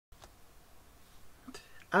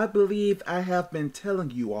I believe I have been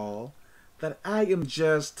telling you all that I am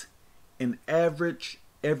just an average,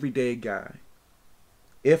 everyday guy.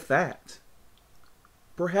 If that.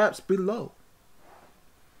 Perhaps below.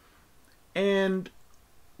 And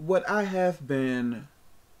what I have been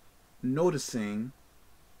noticing,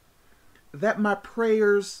 that my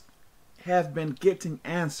prayers have been getting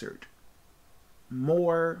answered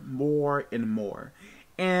more, and more.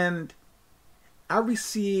 And I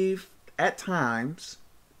receive, at times,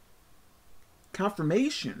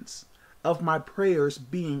 confirmations of my prayers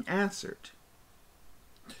being answered.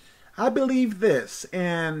 I believe this,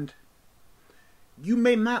 and you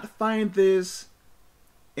may not find this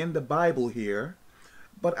in the Bible here,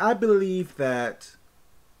 but I believe that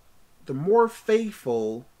the more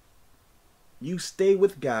faithful you stay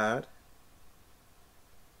with God,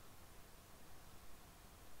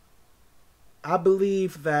 I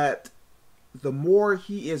believe that the more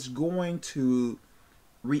He is going to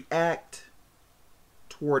react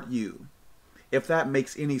toward you, if that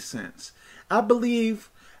makes any sense. I believe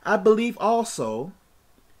also,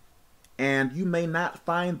 and you may not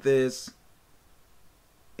find this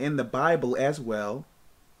in the Bible as well,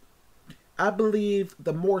 I believe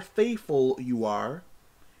the more faithful you are,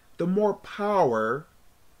 the more power,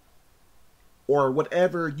 or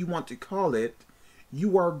whatever you want to call it,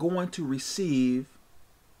 you are going to receive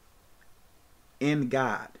in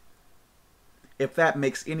God, if that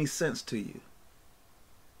makes any sense to you.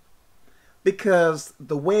 Because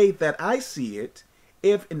the way that I see it,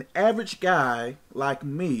 if an average guy like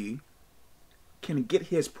me can get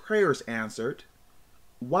his prayers answered,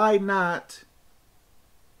 why not,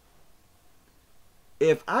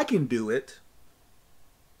 if I can do it,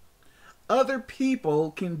 other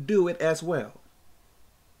people can do it as well?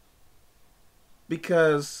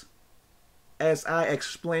 Because, as I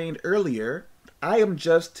explained earlier, I am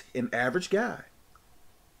just an average guy.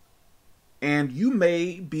 And you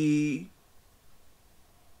may be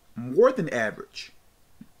more than average.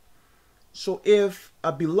 So if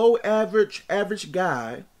a below average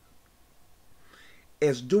guy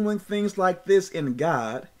is doing things like this in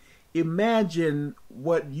God, imagine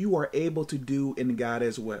what you are able to do in God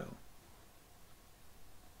as well.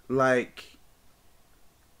 Like,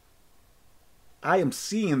 I am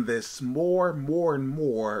seeing this more and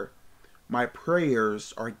more. My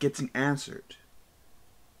prayers are getting answered.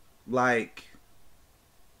 Like,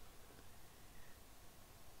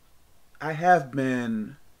 I have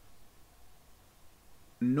been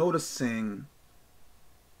noticing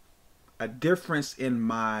a difference in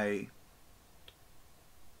my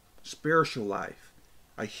spiritual life.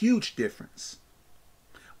 A huge difference.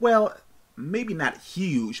 Well, maybe not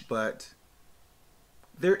huge, but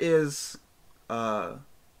there is a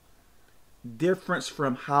difference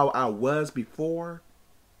from how I was before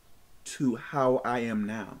to how I am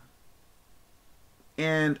now.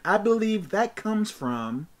 And I believe that comes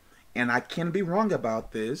from, and I can be wrong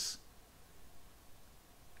about this,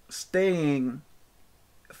 staying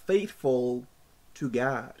faithful to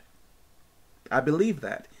God. I believe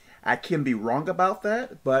that. I can be wrong about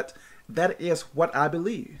that, but that is what I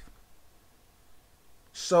believe.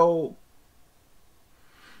 So,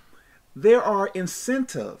 there are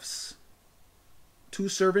incentives to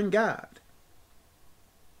serving God.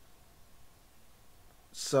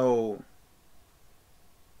 So,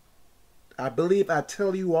 I believe I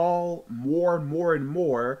tell you all more and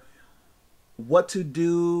more what to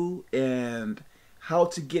do and how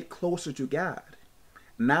to get closer to God.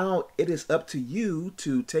 Now it is up to you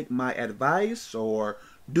to take my advice or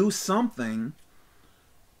do something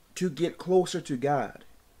to get closer to God.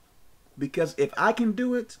 Because if I can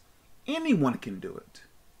do it, anyone can do it.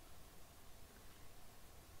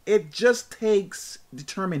 It just takes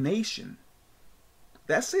determination.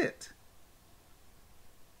 That's it.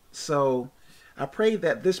 So, I pray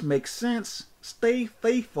that this makes sense. Stay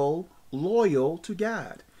faithful, loyal to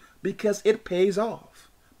God, because it pays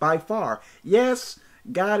off by far. Yes,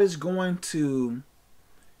 God is going to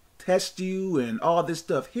test you and all this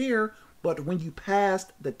stuff here, but when you pass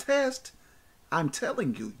the test, I'm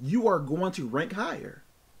telling you, you are going to rank higher.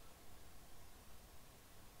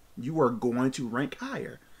 You are going to rank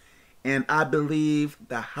higher. And I believe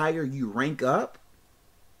the higher you rank up,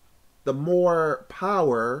 the more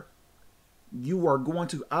power you are going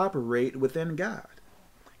to operate within God.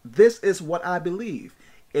 This is what I believe.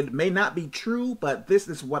 It may not be true, but this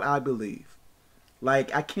is what I believe.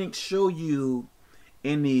 Like, I can't show you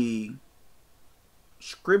any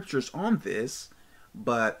scriptures on this,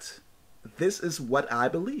 but this is what I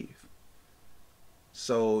believe.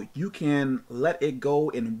 So you can let it go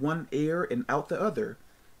in one ear and out the other,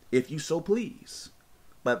 if you so please.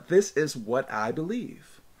 But this is what I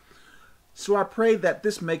believe. So I pray that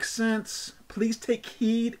this makes sense. Please take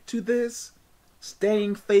heed to this.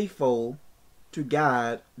 Staying faithful to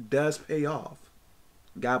God does pay off.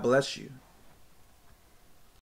 God bless you.